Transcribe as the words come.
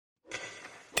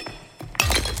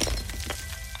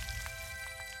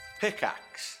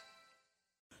Pickaxe.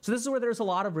 So this is where there's a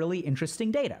lot of really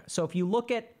interesting data. So if you look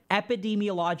at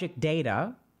epidemiologic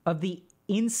data of the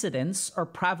incidence or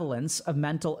prevalence of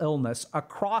mental illness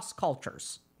across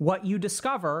cultures, what you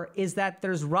discover is that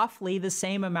there's roughly the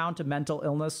same amount of mental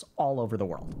illness all over the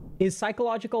world. Is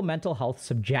psychological mental health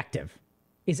subjective?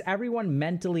 Is everyone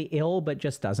mentally ill but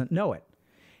just doesn't know it?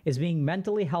 Is being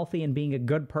mentally healthy and being a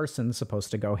good person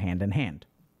supposed to go hand in hand?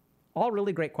 All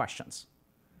really great questions.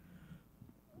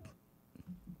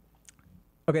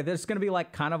 Okay, there's going to be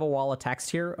like kind of a wall of text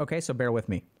here, okay, so bear with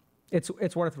me.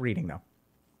 It's worth reading, though.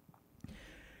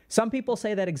 Some people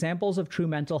say that examples of true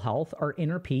mental health are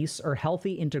inner peace or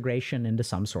healthy integration into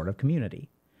some sort of community.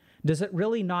 Does it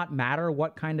really not matter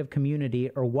what kind of community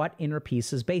or what inner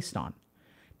peace is based on?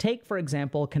 Take, for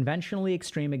example, conventionally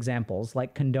extreme examples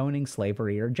like condoning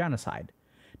slavery or genocide.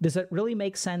 Does it really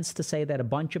make sense to say that a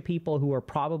bunch of people who are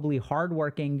probably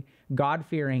hardworking,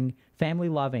 God-fearing,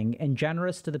 family-loving, and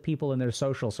generous to the people in their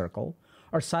social circle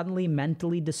are suddenly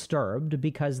mentally disturbed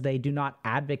because they do not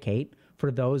advocate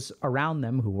for those around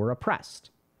them who were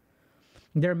oppressed?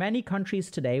 There are many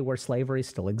countries today where slavery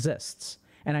still exists,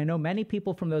 and I know many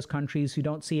people from those countries who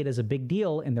don't see it as a big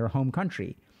deal in their home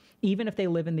country, even if they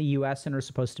live in the US and are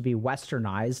supposed to be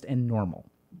westernized and normal.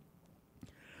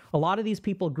 A lot of these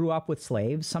people grew up with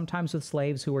slaves, sometimes with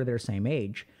slaves who were their same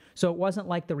age, so it wasn't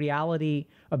like the reality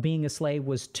of being a slave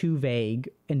was too vague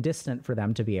and distant for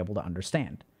them to be able to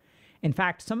understand. In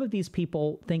fact, some of these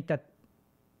people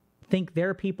think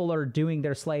their people are doing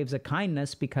their slaves a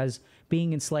kindness because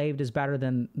being enslaved is better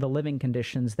than the living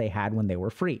conditions they had when they were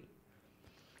free.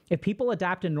 If people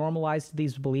adapt and normalize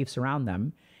these beliefs around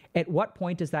them, at what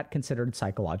point is that considered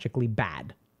psychologically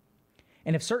bad?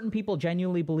 And if certain people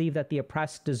genuinely believe that the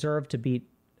oppressed deserve to be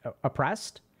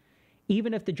oppressed,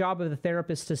 even if the job of the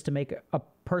therapist is to make a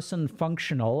person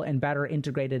functional and better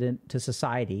integrated into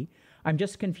society, I'm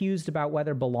just confused about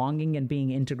whether belonging and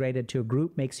being integrated to a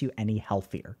group makes you any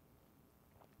healthier.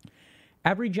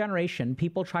 Every generation,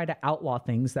 people try to outlaw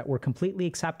things that were completely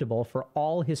acceptable for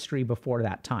all history before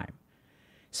that time.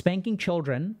 Spanking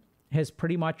children has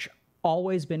pretty much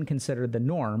always been considered the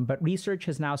norm, but research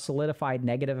has now solidified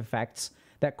negative effects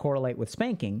that correlate with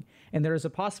spanking, and there is a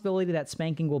possibility that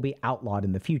spanking will be outlawed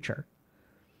in the future.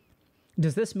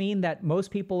 Does this mean that most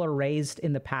people are raised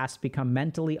in the past become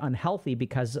mentally unhealthy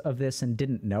because of this and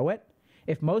didn't know it?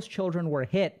 If most children were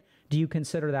hit, do you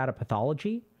consider that a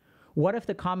pathology? What if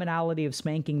the commonality of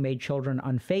spanking made children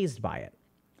unfazed by it?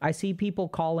 I see people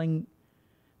calling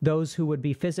those who would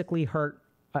be physically hurt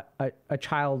a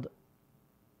child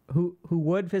who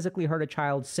would physically hurt a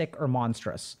child sick or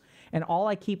monstrous. And all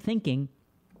I keep thinking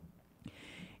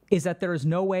is that there is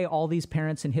no way all these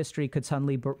parents in history could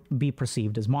suddenly be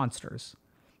perceived as monsters.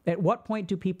 At what point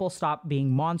do people stop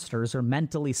being monsters or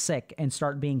mentally sick and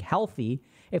start being healthy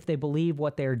if they believe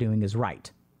what they are doing is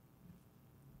right?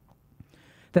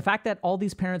 The fact that all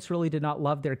these parents really did not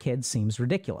love their kids seems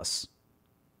ridiculous.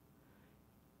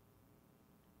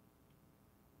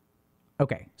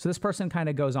 Okay, so this person kind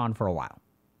of goes on for a while.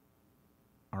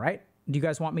 All right, do you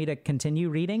guys want me to continue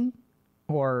reading,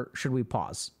 or should we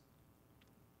pause?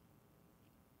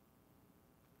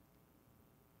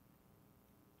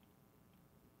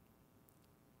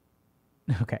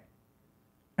 Okay.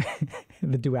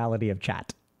 The duality of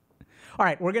chat. All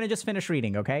right, we're going to just finish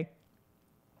reading, okay?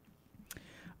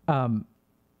 Some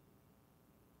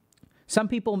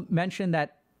people mention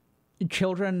that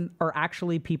children are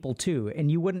actually people too, and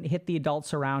you wouldn't hit the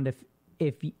adults around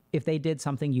if they did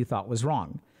something you thought was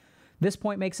wrong. This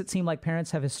point makes it seem like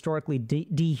parents have historically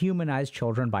dehumanized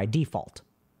children by default.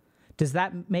 Does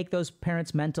that make those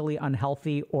parents mentally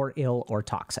unhealthy or ill or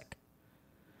toxic?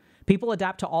 People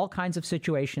adapt to all kinds of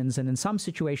situations, and in some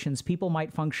situations, people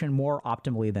might function more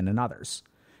optimally than in others.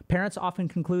 Parents often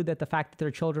conclude that the fact that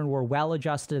their children were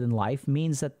well-adjusted in life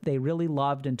means that they really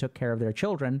loved and took care of their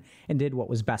children and did what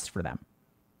was best for them.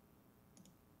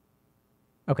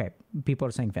 Okay, people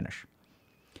are saying finish.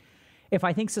 If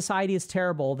I think society is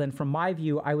terrible, then from my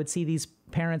view, I would see these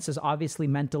parents as obviously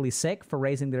mentally sick for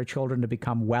raising their children to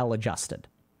become well-adjusted.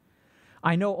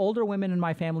 I know older women in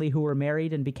my family who were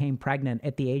married and became pregnant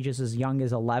at the ages as young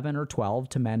as 11 or 12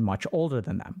 to men much older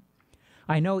than them.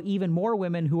 I know even more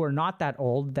women who are not that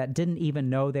old that didn't even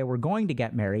know they were going to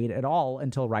get married at all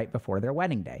until right before their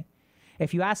wedding day.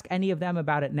 If you ask any of them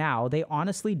about it now, they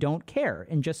honestly don't care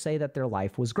and just say that their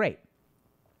life was great.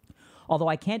 Although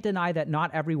I can't deny that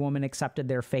not every woman accepted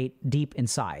their fate deep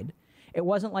inside. It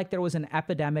wasn't like there was an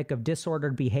epidemic of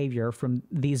disordered behavior from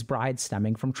these brides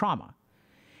stemming from trauma.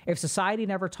 If society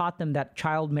never taught them that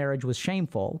child marriage was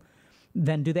shameful,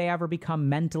 then do they ever become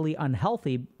mentally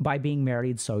unhealthy by being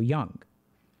married so young?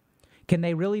 Can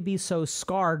they really be so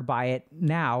scarred by it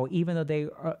now, even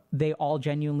though they all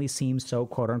genuinely seem so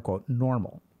quote unquote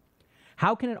normal?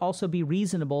 How can it also be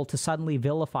reasonable to suddenly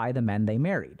vilify the men they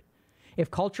married? If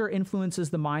culture influences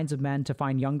the minds of men to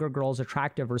find younger girls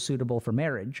attractive or suitable for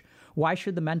marriage, why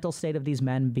should the mental state of these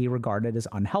men be regarded as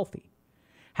unhealthy?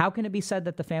 How can it be said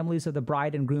that the families of the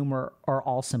bride and groom are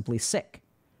all simply sick?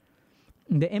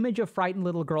 The image of frightened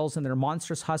little girls and their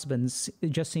monstrous husbands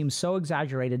just seems so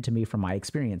exaggerated to me from my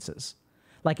experiences.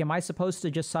 Like, am I supposed to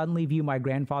just suddenly view my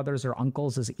grandfathers or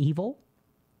uncles as evil?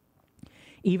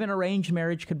 Even arranged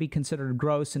marriage could be considered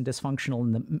gross and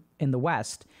dysfunctional in the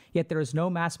West, yet there is no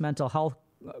mass mental health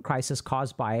crisis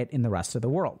caused by it in the rest of the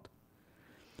world.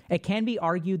 It can be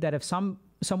argued that if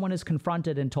someone is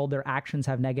confronted and told their actions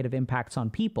have negative impacts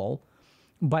on people,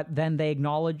 but then they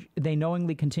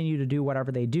knowingly continue to do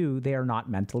whatever they do, they are not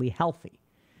mentally healthy.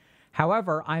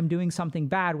 However, I'm doing something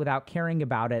bad without caring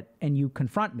about it, and you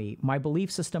confront me. My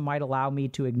belief system might allow me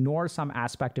to ignore some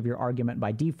aspect of your argument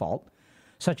by default,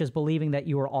 such as believing that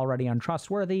you are already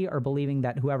untrustworthy, or believing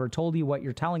that whoever told you what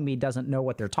you're telling me doesn't know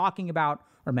what they're talking about,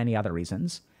 or many other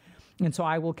reasons. And so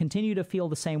I will continue to feel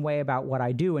the same way about what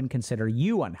I do and consider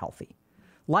you unhealthy.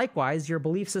 Likewise, your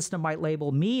belief system might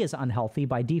label me as unhealthy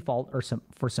by default or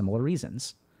for similar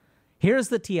reasons. Here's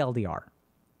the TLDR.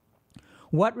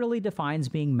 What really defines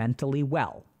being mentally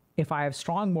well? If I have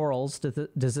strong morals,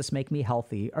 does this make me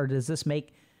healthy, or does this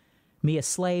make me a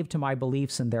slave to my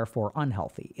beliefs and therefore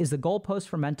unhealthy? Is the goalpost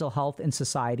for mental health in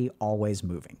society always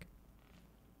moving?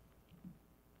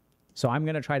 So I'm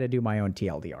going to try to do my own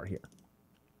TLDR here.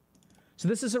 So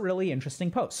this is a really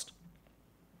interesting post.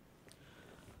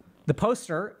 The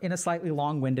poster, in a slightly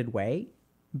long-winded way,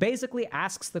 basically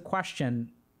asks the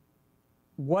question,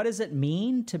 what does it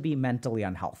mean to be mentally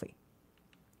unhealthy?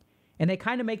 And they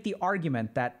kind of make the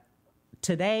argument that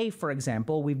today, for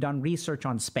example, we've done research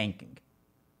on spanking.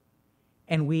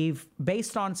 And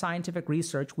based on scientific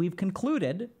research, we've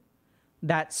concluded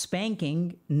that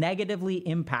spanking negatively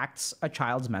impacts a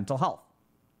child's mental health.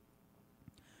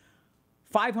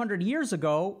 500 years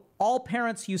ago, all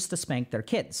parents used to spank their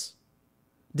kids.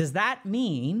 Does that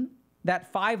mean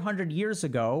that 500 years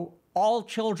ago, all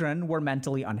children were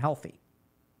mentally unhealthy?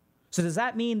 So does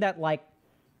that mean that, like,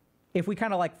 if we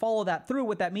kind of like follow that through,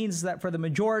 what that means is that for the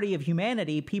majority of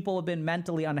humanity, people have been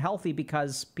mentally unhealthy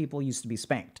because people used to be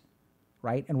spanked,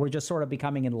 right? And we're just sort of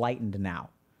becoming enlightened now.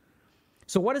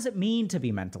 So what does it mean to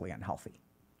be mentally unhealthy?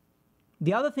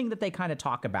 The other thing that they kind of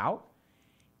talk about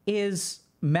is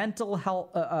mental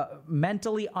health,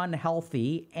 mentally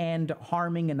unhealthy and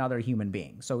harming another human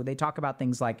being. So they talk about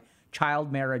things like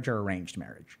child marriage or arranged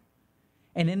marriage.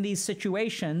 And in these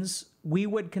situations, we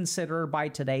would consider, by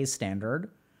today's standard,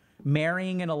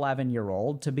 marrying an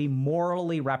 11-year-old to be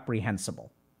morally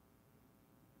reprehensible.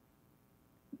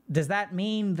 Does that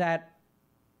mean that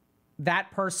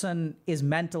that person is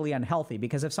mentally unhealthy?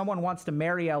 Because if someone wants to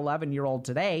marry an 11-year-old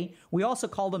today, we also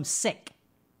call them sick,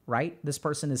 right? This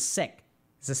person is sick.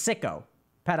 He's a sicko,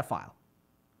 pedophile.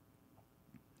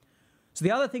 So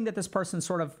the other thing that this person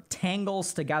sort of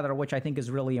tangles together, which I think is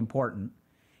really important,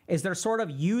 is they're sort of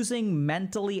using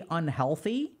mentally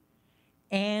unhealthy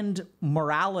and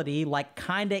morality like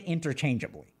kind of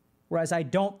interchangeably, whereas I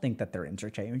don't think that they're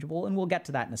interchangeable, and we'll get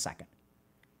to that in a second.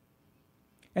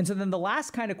 And so then the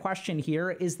last kind of question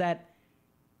here is that,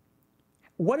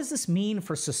 what does this mean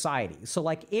for society? So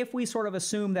like, if we sort of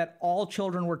assume that all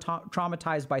children were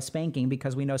traumatized by spanking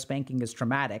because we know spanking is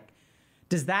traumatic,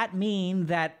 does that mean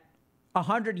that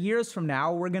 100 years from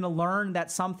now, we're going to learn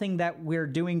that something that we're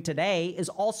doing today is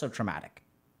also traumatic?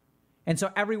 And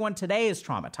so everyone today is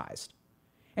traumatized.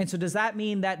 And so does that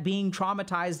mean that being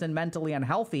traumatized and mentally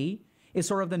unhealthy is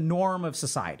sort of the norm of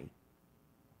society?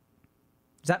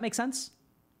 Does that make sense?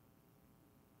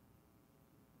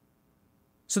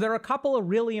 So there are a couple of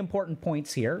really important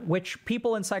points here, which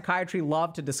people in psychiatry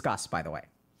love to discuss, by the way,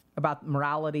 about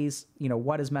moralities. You know,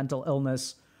 what is mental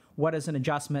illness? What is an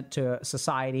adjustment to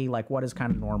society? Like, what is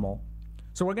kind of normal?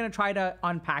 So we're going to try to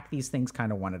unpack these things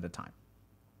kind of one at a time.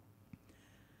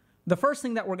 The first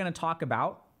thing that we're going to talk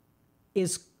about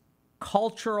is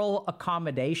cultural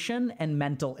accommodation and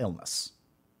mental illness.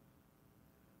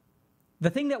 The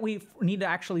thing that we need to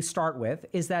actually start with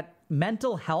is that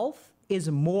mental health is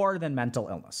more than mental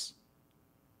illness.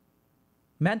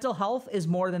 Mental health is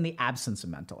more than the absence of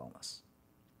mental illness.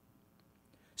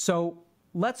 So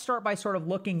let's start by sort of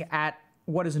looking at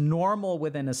what is normal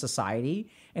within a society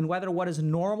and whether what is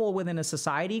normal within a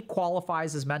society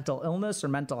qualifies as mental illness or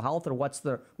mental health, or what's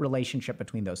the relationship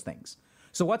between those things.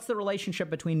 So what's the relationship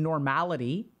between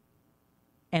normality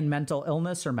and mental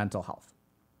illness or mental health?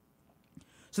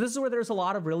 So this is where there's a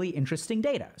lot of really interesting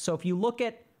data. So if you look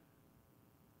at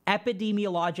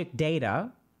epidemiologic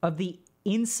data of the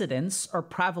incidence or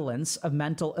prevalence of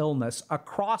mental illness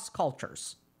across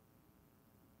cultures,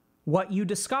 what you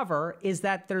discover is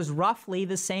that there's roughly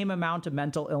the same amount of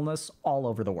mental illness all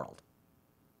over the world.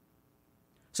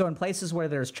 So in places where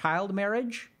there's child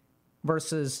marriage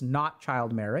versus not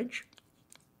child marriage,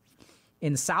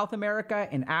 in South America,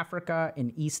 in Africa,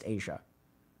 in East Asia,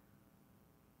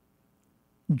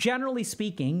 generally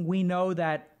speaking, we know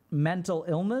that mental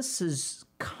illness is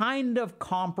kind of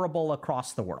comparable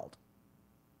across the world.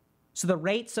 So the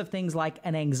rates of things like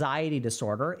an anxiety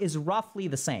disorder is roughly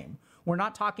the same. We're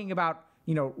not talking about,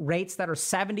 rates that are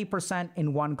 70%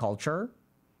 in one culture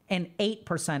and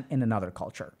 8% in another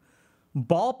culture.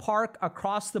 Ballpark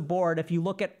across the board, if you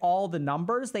look at all the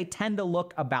numbers, they tend to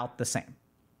look about the same.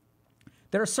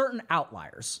 There are certain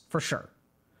outliers, for sure.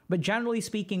 But generally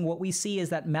speaking, what we see is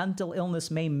that mental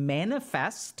illness may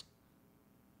manifest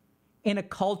in a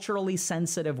culturally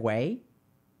sensitive way.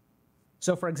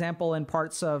 So, for example, in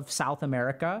parts of South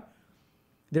America,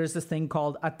 there's this thing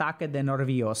called ataque de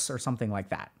nervios or something like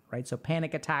that, right? So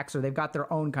panic attacks, or they've got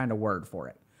their own kind of word for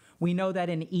it. We know that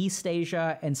in East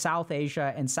Asia and South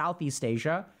Asia and Southeast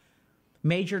Asia,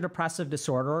 major depressive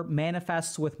disorder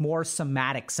manifests with more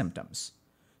somatic symptoms.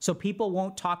 So people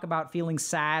won't talk about feeling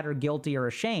sad or guilty or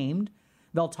ashamed.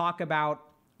 They'll talk about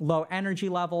low energy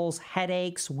levels,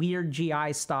 headaches, weird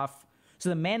GI stuff. So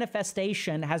the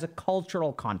manifestation has a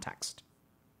cultural context.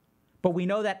 But we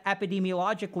know that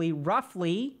epidemiologically,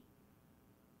 roughly,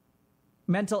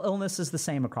 mental illness is the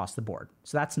same across the board.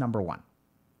 So that's number one.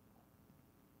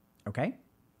 Okay?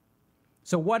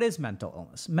 So what is mental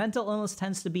illness? Mental illness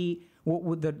tends to be,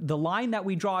 the line that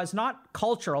we draw is not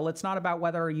cultural. It's not about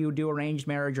whether you do arranged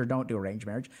marriage or don't do arranged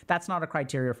marriage. That's not a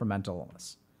criteria for mental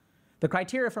illness. The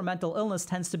criteria for mental illness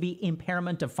tends to be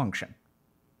impairment of function.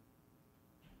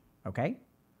 Okay?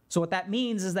 So what that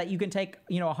means is that you can take,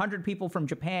 100 people from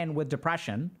Japan with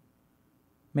depression,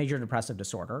 major depressive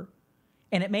disorder,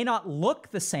 and it may not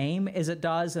look the same as it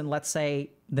does in, let's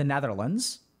say, the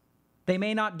Netherlands. They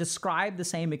may not describe the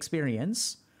same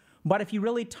experience, but if you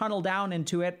really tunnel down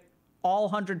into it, all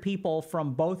 100 people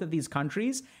from both of these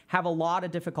countries have a lot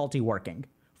of difficulty working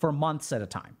for months at a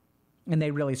time, and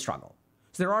they really struggle.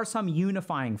 So there are some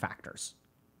unifying factors.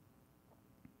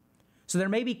 So there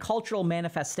may be cultural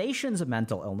manifestations of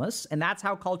mental illness, and that's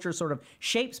how culture sort of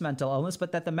shapes mental illness,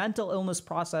 but that the mental illness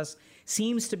process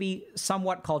seems to be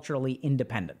somewhat culturally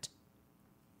independent.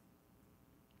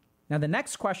 Now, the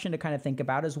next question to kind of think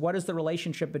about is, what is the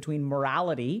relationship between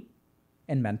morality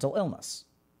and mental illness?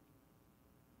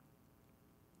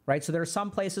 Right? So there are some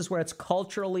places where it's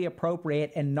culturally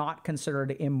appropriate and not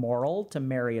considered immoral to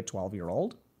marry a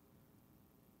 12-year-old.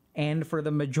 And for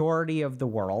the majority of the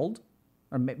world,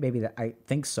 or maybe that, I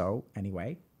think so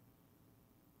anyway.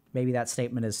 Maybe that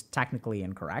statement is technically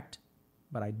incorrect,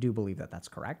 but I do believe that that's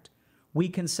correct. We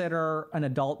consider an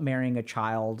adult marrying a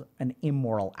child an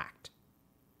immoral act.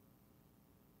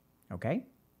 Okay?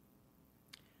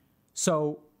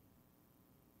 So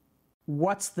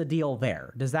what's the deal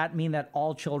there? Does that mean that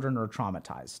all children are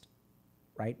traumatized?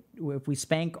 Right? If we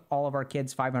spank all of our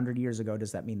kids 500 years ago,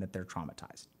 does that mean that they're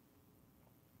traumatized?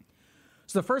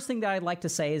 So the first thing that I'd like to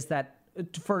say is that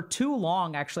for too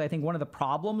long, actually, I think one of the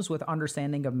problems with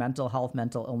understanding of mental health,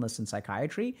 mental illness, and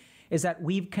psychiatry is that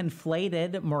we've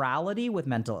conflated morality with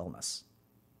mental illness.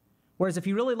 Whereas if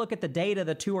you really look at the data,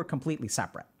 the two are completely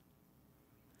separate.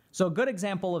 So a good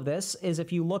example of this is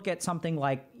if you look at something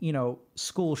like,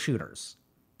 school shooters.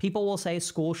 People will say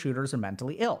school shooters are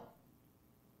mentally ill.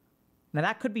 Now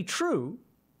that could be true,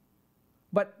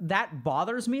 but that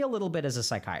bothers me a little bit as a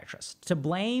psychiatrist. To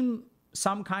blame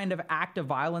some kind of act of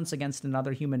violence against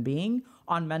another human being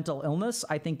on mental illness,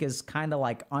 I think is kind of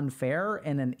like unfair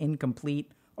and an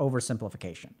incomplete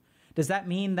oversimplification. Does that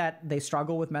mean that they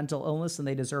struggle with mental illness and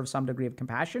they deserve some degree of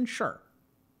compassion? Sure.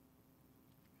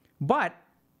 But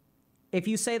if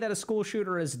you say that a school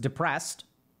shooter is depressed,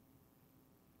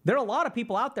 there are a lot of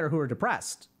people out there who are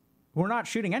depressed, who are not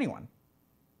shooting anyone.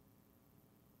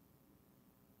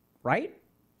 Right?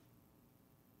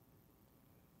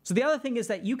 So the other thing is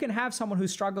that you can have someone who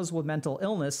struggles with mental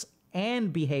illness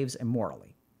and behaves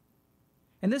immorally.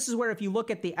 And this is where, if you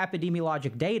look at the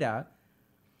epidemiologic data,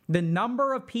 the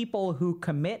number of people who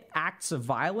commit acts of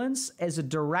violence as a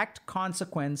direct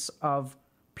consequence of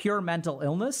pure mental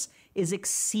illness is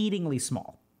exceedingly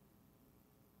small.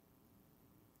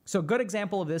 So a good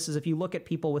example of this is if you look at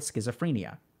people with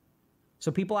schizophrenia.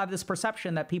 So people have this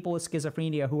perception that people with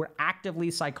schizophrenia who are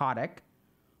actively psychotic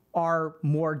are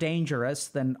more dangerous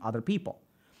than other people.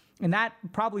 And that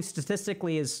probably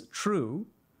statistically is true,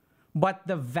 But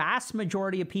the vast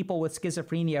majority of people with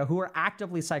schizophrenia who are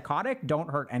actively psychotic don't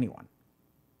hurt anyone.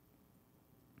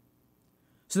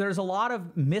 So there's a lot of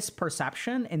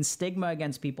misperception and stigma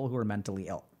against people who are mentally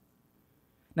ill.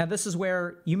 Now, this is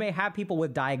where you may have people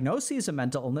with diagnoses of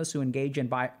mental illness who engage in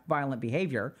violent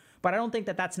behavior, but I don't think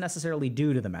that that's necessarily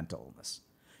due to the mental illness.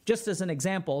 Just as an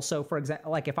example, so for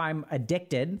example, like if I'm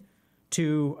addicted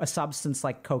to a substance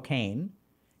like cocaine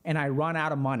and I run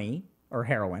out of money or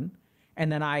heroin,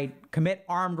 and then I commit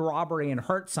armed robbery and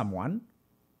hurt someone,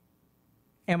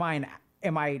 do I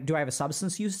have a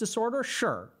substance use disorder?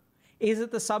 Sure. Is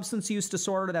it the substance use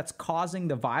disorder that's causing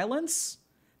the violence?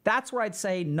 That's where I'd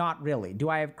say not really. Do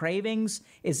I have cravings?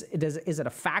 Is it a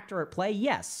factor at play?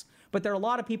 Yes. But there are a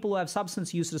lot of people who have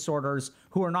substance use disorders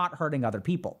who are not hurting other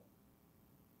people.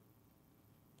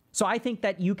 So I think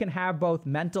that you can have both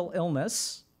mental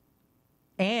illness,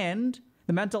 and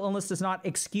the mental illness does not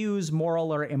excuse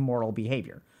moral or immoral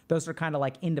behavior. Those are kind of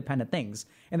like independent things.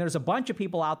 And there's a bunch of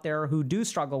people out there who do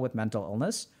struggle with mental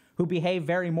illness who behave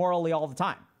very morally all the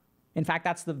time. In fact,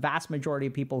 that's the vast majority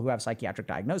of people who have psychiatric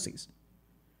diagnoses.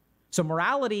 So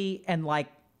morality and like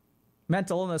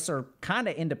mental illness are kind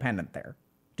of independent there.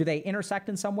 Do they intersect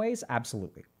in some ways?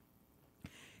 Absolutely.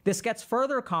 This gets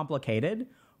further complicated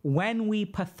when we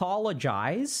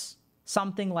pathologize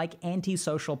something like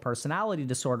antisocial personality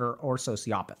disorder or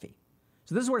sociopathy.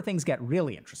 So this is where things get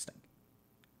really interesting.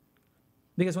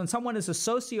 Because when someone is a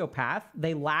sociopath,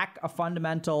 they lack a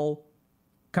fundamental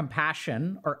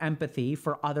compassion or empathy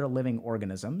for other living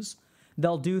organisms.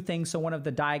 They'll do things. So one of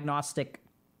the diagnostic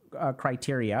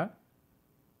criteria,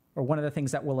 or one of the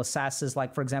things that we'll assess is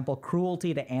like, for example,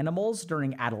 cruelty to animals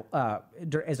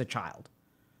as a child.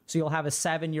 So you'll have a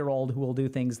 7-year-old who will do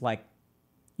things like,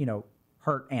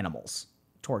 hurt animals,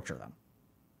 torture them.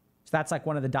 So that's like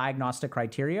one of the diagnostic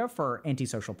criteria for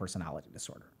antisocial personality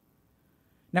disorder.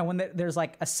 Now, when there's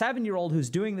like a 7-year-old who's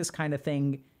doing this kind of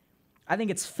thing, I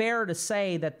think it's fair to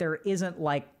say that there isn't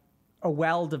like a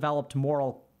well-developed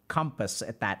moral compass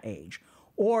at that age,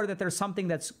 or that there's something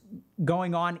that's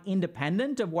going on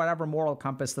independent of whatever moral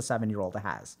compass the 7-year-old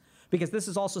has. Because this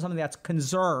is also something that's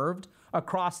conserved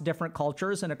across different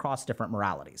cultures and across different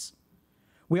moralities.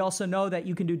 We also know that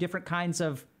you can do different kinds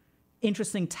of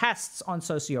interesting tests on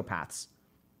sociopaths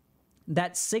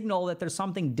that signal that there's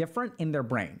something different in their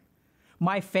brain.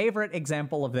 My favorite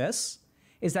example of this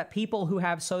is that people who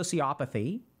have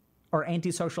sociopathy or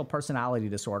antisocial personality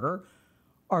disorder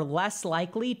are less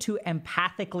likely to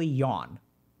empathically yawn.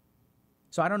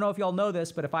 So I don't know if y'all know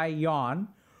this, but if I yawn,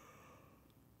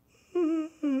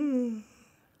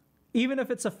 even if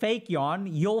it's a fake yawn,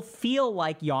 you'll feel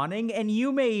like yawning and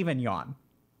you may even yawn.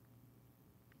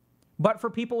 But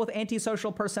for people with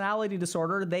antisocial personality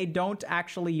disorder, they don't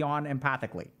actually yawn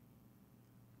empathically.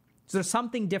 So there's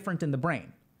something different in the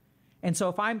brain. And so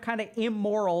if I'm kind of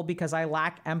immoral because I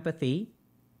lack empathy,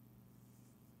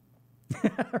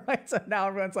 right? So now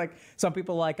everyone's like, some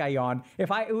people like I yawn.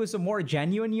 If it was a more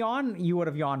genuine yawn, you would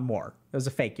have yawned more. It was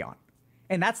a fake yawn.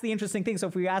 And that's the interesting thing. So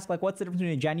if we ask, like, what's the difference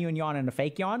between a genuine yawn and a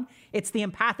fake yawn? It's the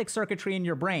empathic circuitry in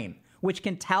your brain, which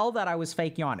can tell that I was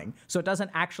fake yawning. So it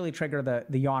doesn't actually trigger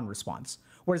the yawn response.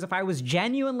 Whereas if I was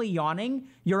genuinely yawning,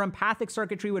 your empathic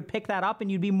circuitry would pick that up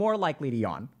and you'd be more likely to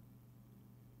yawn.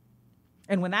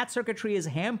 And when that circuitry is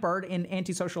hampered in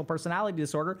antisocial personality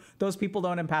disorder, those people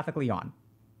don't empathically yawn.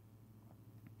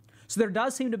 So there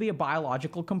does seem to be a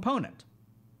biological component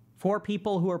for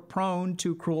people who are prone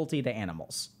to cruelty to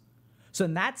animals. So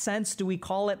in that sense, do we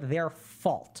call it their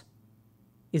fault?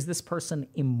 Is this person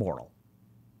immoral?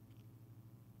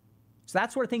 So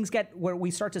that's where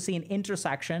we start to see an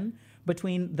intersection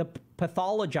between the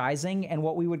pathologizing and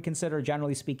what we would consider,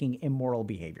 generally speaking, immoral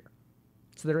behavior.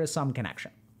 So there is some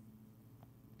connection.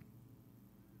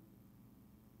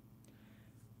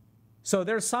 So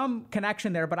there's some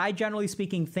connection there, but I generally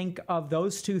speaking think of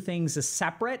those two things as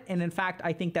separate. And in fact,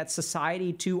 I think that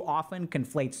society too often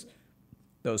conflates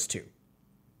those two.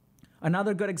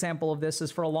 Another good example of this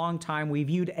is for a long time, we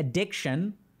viewed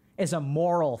addiction as a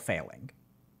moral failing,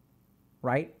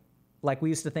 right? Like we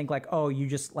used to think like, oh, you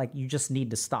just need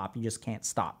to stop. You just can't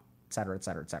stop, et cetera, et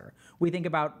cetera, et cetera. We think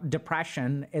about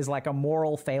depression as like a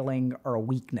moral failing or a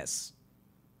weakness,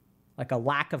 like a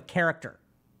lack of character.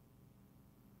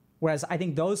 Whereas I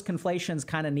think those conflations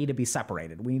kind of need to be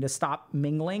separated. We need to stop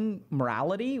mingling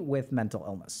morality with mental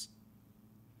illness.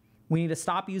 We need to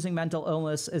stop using mental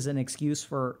illness as an excuse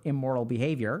for immoral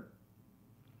behavior.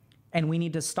 And we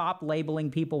need to stop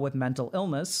labeling people with mental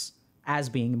illness as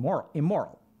being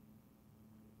immoral.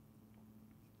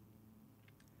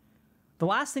 The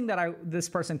last thing that this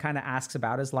person kind of asks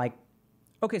about is like,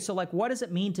 okay, so like, what does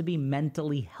it mean to be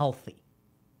mentally healthy?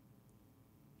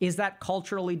 Is that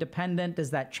culturally dependent?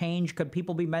 Does that change? Could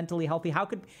people be mentally healthy? How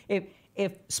could,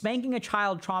 if spanking a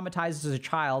child traumatizes a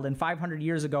child and 500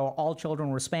 years ago all children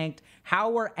were spanked, how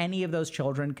were any of those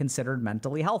children considered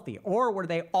mentally healthy? Or were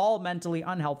they all mentally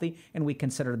unhealthy and we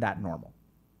considered that normal?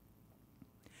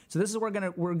 So this is where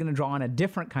we're gonna draw on a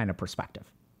different kind of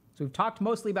perspective. So we've talked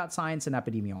mostly about science and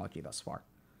epidemiology thus far.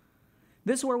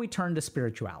 This is where we turn to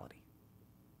spirituality.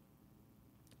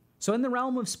 So in the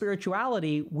realm of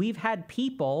spirituality, we've had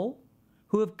people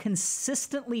who have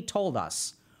consistently told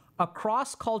us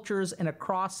across cultures and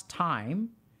across time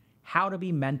how to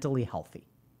be mentally healthy.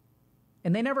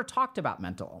 And they never talked about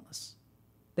mental illness.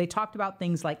 They talked about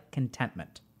things like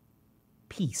contentment,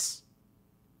 peace,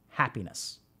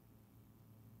 happiness.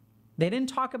 They didn't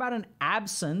talk about an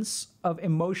absence of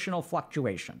emotional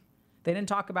fluctuation. They didn't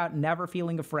talk about never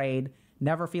feeling afraid,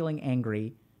 never feeling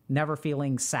angry, never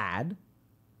feeling sad.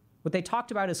 What they talked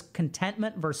about is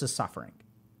contentment versus suffering.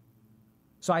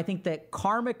 So I think that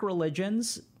karmic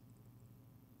religions,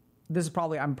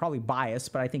 I'm probably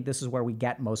biased, but I think this is where we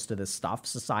get most of this stuff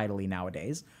societally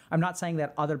nowadays. I'm not saying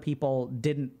that other people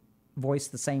didn't voice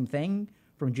the same thing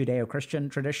from Judeo-Christian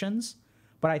traditions,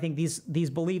 but I think these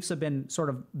beliefs have been sort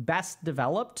of best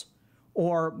developed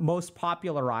or most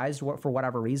popularized for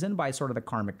whatever reason by sort of the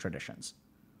karmic traditions.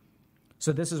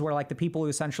 So this is where like the people who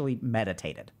essentially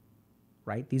meditated,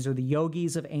 right? These are the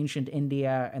yogis of ancient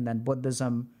India and then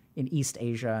Buddhism in East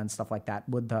Asia and stuff like that,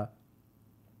 Buddha.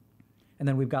 And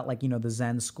then we've got like, the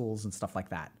Zen schools and stuff like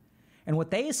that. And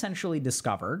what they essentially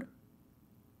discovered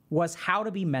was how to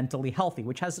be mentally healthy,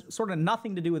 which has sort of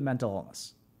nothing to do with mental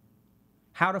illness.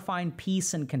 How to find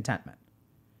peace and contentment.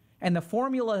 And the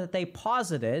formula that they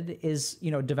posited is,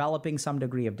 developing some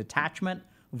degree of detachment,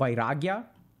 vairagya,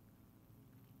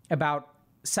 about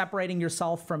separating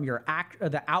yourself from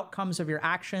the outcomes of your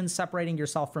actions, separating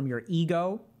yourself from your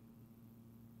ego.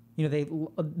 They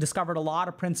discovered a lot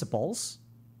of principles,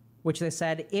 which they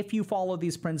said, if you follow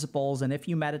these principles and if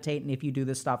you meditate and if you do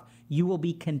this stuff, you will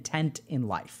be content in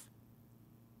life.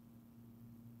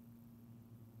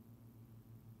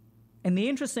 And the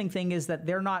interesting thing is that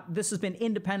this has been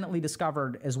independently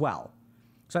discovered as well.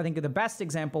 So I think the best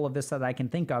example of this that I can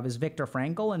think of is Viktor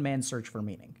Frankl in Man's Search for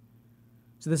Meaning.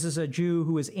 So this is a Jew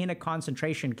who was in a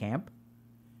concentration camp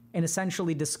and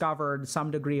essentially discovered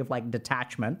some degree of like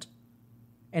detachment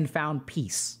and found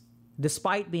peace,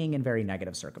 despite being in very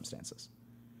negative circumstances.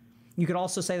 You could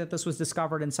also say that this was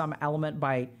discovered in some element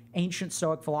by ancient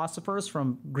Stoic philosophers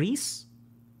from Greece,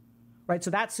 right? So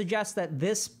that suggests that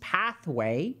this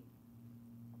pathway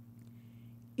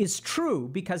is true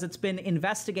because it's been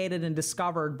investigated and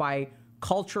discovered by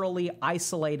culturally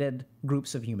isolated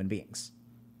groups of human beings.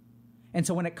 And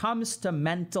so when it comes to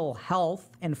mental health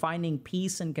and finding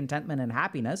peace and contentment and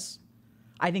happiness,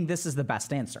 I think this is the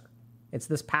best answer. It's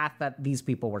this path that these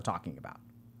people were talking about.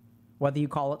 Whether you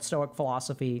call it Stoic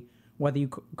philosophy, whether you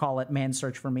call it Man's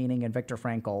Search for Meaning and Viktor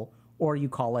Frankl, or you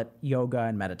call it yoga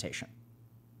and meditation.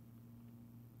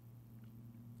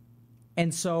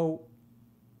 And so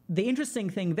the interesting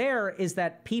thing there is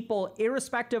that people,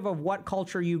 irrespective of what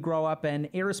culture you grow up in,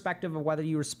 irrespective of whether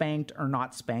you were spanked or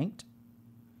not spanked,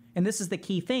 and this is the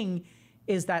key thing,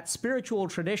 is that spiritual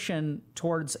tradition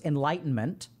towards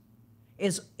enlightenment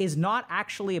is not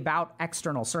actually about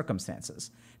external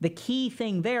circumstances. The key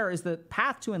thing there is the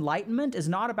path to enlightenment is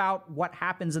not about what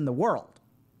happens in the world.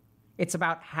 It's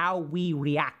about how we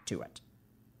react to it.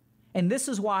 And this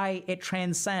is why it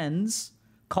transcends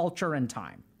culture and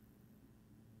time.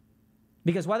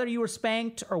 Because whether you were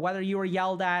spanked or whether you were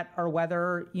yelled at or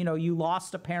whether, you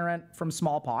lost a parent from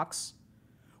smallpox,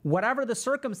 whatever the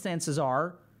circumstances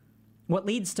are, what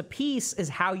leads to peace is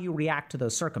how you react to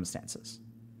those circumstances.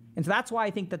 And so that's why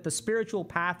I think that the spiritual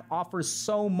path offers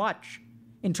so much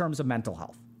in terms of mental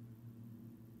health.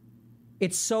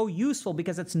 It's so useful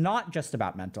because it's not just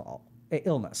about mental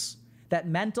illness. That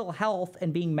mental health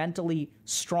and being mentally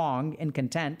strong and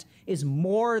content is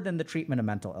more than the treatment of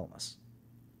mental illness.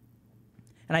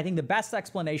 And I think the best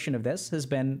explanation of this has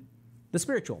been the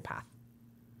spiritual path.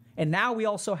 And now we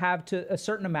also have, to a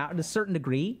certain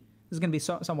degree, this is going to be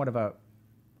somewhat of a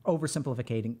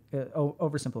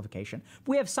oversimplification.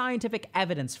 We have scientific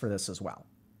evidence for this as well.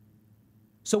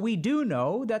 So we do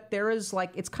know that there is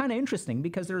it's kind of interesting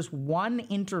because there's one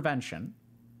intervention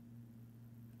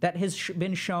that has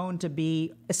been shown to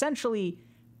be essentially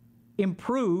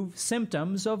improve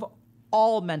symptoms of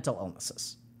all mental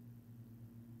illnesses.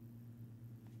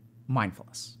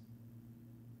 Mindfulness.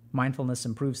 Mindfulness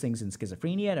improves things in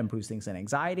schizophrenia, it improves things in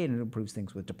anxiety, and it improves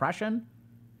things with depression.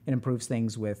 It improves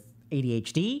things with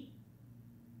ADHD.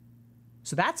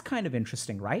 So that's kind of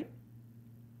interesting, right?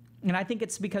 And I think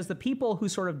it's because the people who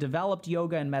sort of developed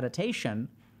yoga and meditation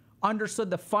understood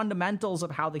the fundamentals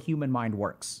of how the human mind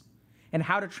works and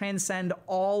how to transcend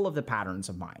all of the patterns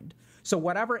of mind. So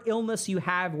whatever illness you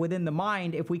have within the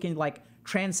mind, if we can like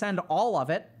transcend all of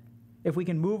it, if we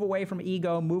can move away from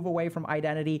ego, move away from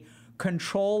identity,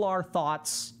 control our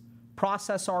thoughts,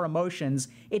 process our emotions,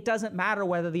 it doesn't matter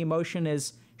whether the emotion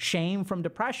is shame from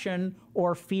depression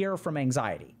or fear from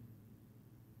anxiety.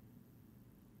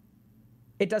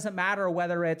 It doesn't matter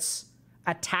whether it's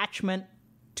attachment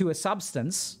to a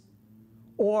substance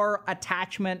or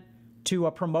attachment to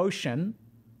a promotion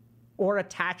or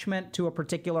attachment to a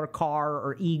particular car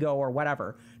or ego or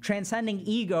whatever. Transcending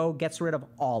ego gets rid of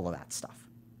all of that stuff.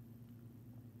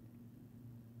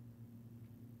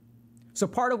 So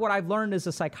part of what I've learned as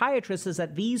a psychiatrist is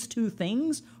that these two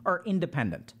things are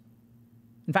independent.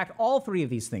 In fact, all three of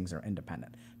these things are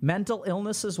independent. Mental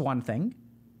illness is one thing.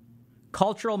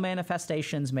 Cultural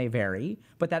manifestations may vary,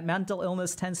 but that mental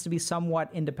illness tends to be somewhat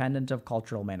independent of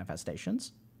cultural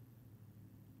manifestations,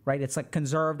 right? It's like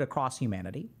conserved across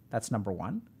humanity. That's number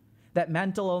one. That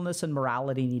mental illness and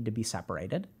morality need to be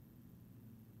separated.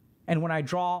 And when I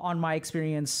draw on my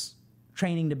experience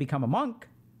training to become a monk,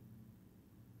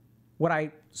 what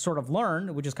I sort of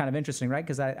learned, which is kind of interesting, right?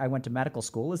 Because I went to medical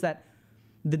school, is that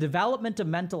the development of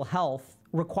mental health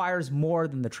requires more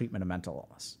than the treatment of mental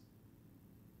illness.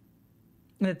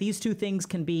 And that these two things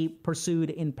can be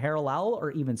pursued in parallel or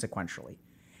even sequentially.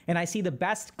 And I see the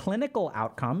best clinical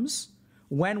outcomes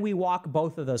when we walk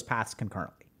both of those paths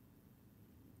concurrently.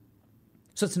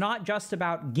 So it's not just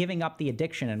about giving up the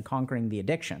addiction and conquering the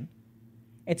addiction.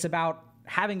 It's about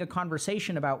having a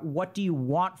conversation about what do you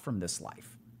want from this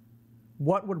life?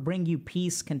 What would bring you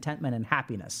peace, contentment, and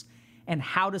happiness? And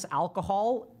how does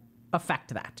alcohol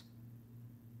affect that?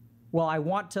 Well, I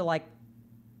want to like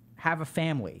have a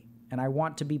family and I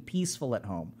want to be peaceful at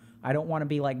home. I don't want to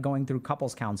be like going through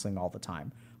couples counseling all the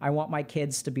time. I want my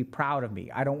kids to be proud of me.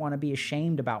 I don't want to be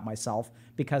ashamed about myself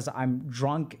because I'm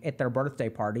drunk at their birthday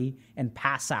party and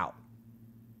pass out.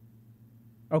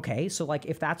 Okay, so like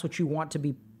if that's what you want to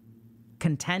be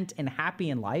content and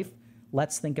happy in life,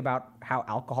 let's think about how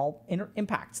alcohol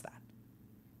impacts that.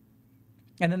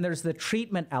 And then there's the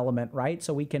treatment element, right?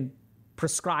 So we can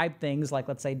prescribe things like,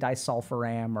 let's say,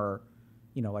 disulfiram or,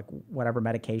 you know, like whatever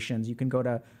medications. You can go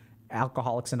to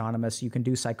Alcoholics Anonymous. You can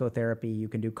do psychotherapy. You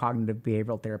can do cognitive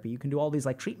behavioral therapy. You can do all these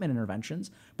like treatment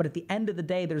interventions. But at the end of the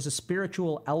day, there's a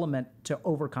spiritual element to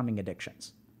overcoming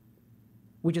addictions,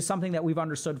 which is something that we've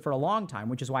understood for a long time,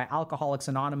 which is why Alcoholics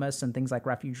Anonymous and things like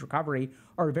Refuge Recovery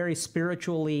are very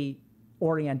spiritually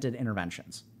oriented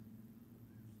interventions.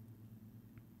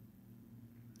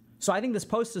 So I think this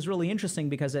post is really interesting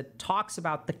because it talks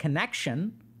about the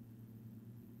connection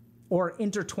or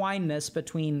intertwinedness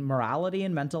between morality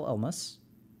and mental illness,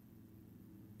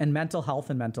 and mental health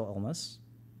and mental illness,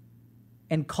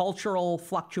 and cultural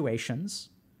fluctuations.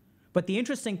 But the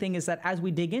interesting thing is that as we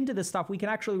dig into this stuff, we can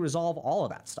actually resolve all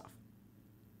of that stuff.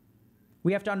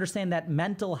 We have to understand that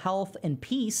mental health and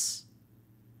peace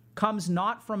comes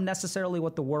not from necessarily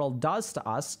what the world does to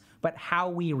us, but how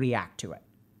we react to it.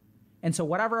 And so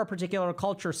whatever a particular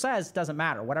culture says doesn't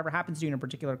matter. Whatever happens to you in a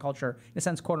particular culture, in a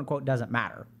sense, quote unquote, doesn't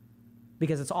matter,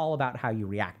 because it's all about how you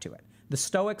react to it. The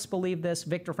Stoics believe this.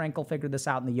 Viktor Frankl figured this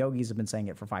out, and the yogis have been saying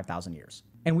it for 5,000 years.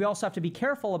 And we also have to be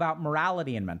careful about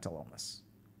morality and mental illness,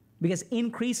 because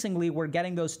increasingly we're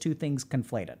getting those two things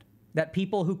conflated. That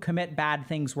people who commit bad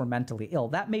things were mentally ill.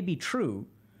 That may be true,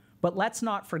 but let's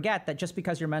not forget that just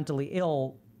because you're mentally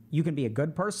ill, you can be a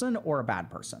good person or a bad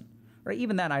person. Or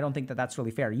even then, I don't think that that's really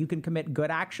fair. You can commit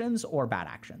good actions or bad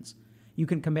actions. You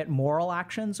can commit moral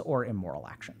actions or immoral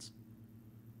actions.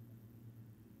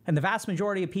 And the vast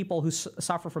majority of people who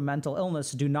suffer from mental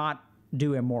illness do not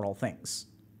do immoral things,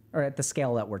 or at the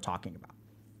scale that we're talking about.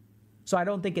 So I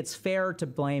don't think it's fair to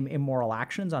blame immoral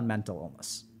actions on mental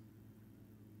illness.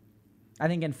 I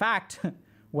think, in fact,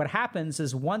 what happens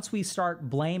is once we start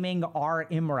blaming our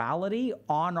immorality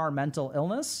on our mental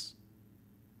illness,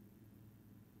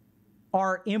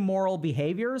 our immoral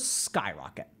behaviors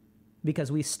skyrocket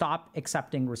because we stop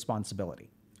accepting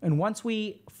responsibility. And once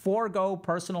we forego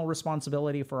personal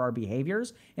responsibility for our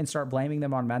behaviors and start blaming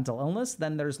them on mental illness,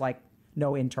 then there's like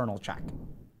no internal check.